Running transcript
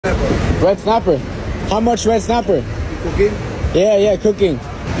Red snapper. How much red snapper? Cooking? Yeah, cooking.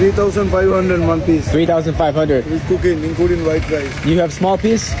 3,500 one piece. 3,500. It's cooking, including white rice. You have small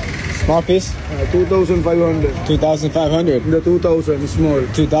piece? Small piece? 2,500. 2,500. The 2,000 small.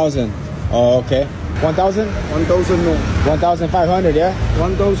 2,000. Oh, okay. 1,000? 1,000 no. 1,500, yeah?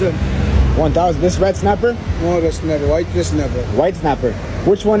 1,000. 1,000. This red snapper? No red snapper, white red snapper. White snapper.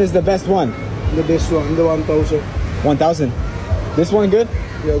 Which one is the best one? The best one, the 1,000. 1,000. This one good?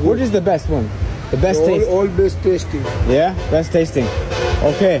 Yeah, good. Which is the best one? The best taste? All best tasting. Yeah? Best tasting.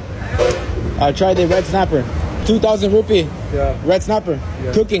 Okay. I'll try the red snapper. 2,000 rupee. Yeah. Red snapper.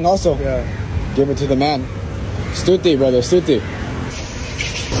 Yeah. Cooking also. Yeah. Give it to the man. Stuti, brother. Stuti.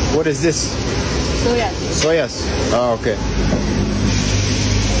 What is this? Soya. Soyas. Oh, okay.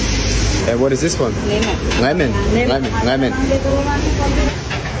 And what is this one? Lemon. Lemon.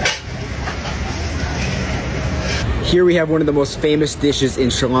 Here we have one of the most famous dishes in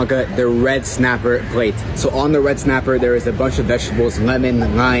Sri Lanka, the red snapper plate. So on the red snapper, there is a bunch of vegetables,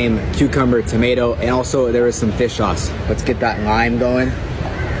 lemon, lime, cucumber, tomato, and also there is some fish sauce. Let's get that lime going.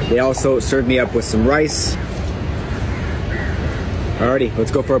 They also served me up with some rice. Alrighty,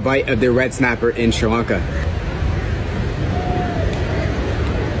 let's go for a bite of the red snapper in Sri Lanka.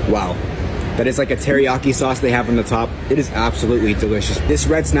 Wow. That is like a teriyaki sauce they have on the top. It is absolutely delicious. This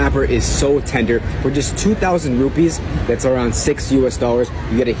red snapper is so tender. For just 2,000 rupees, that's around $6 US,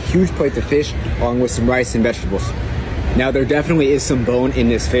 you get a huge plate of fish along with some rice and vegetables. Now there definitely is some bone in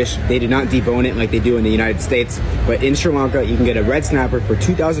this fish. They did not debone it like they do in the United States, but in Sri Lanka, you can get a red snapper for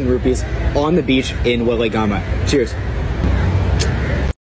 2,000 rupees on the beach in Waligama. Cheers.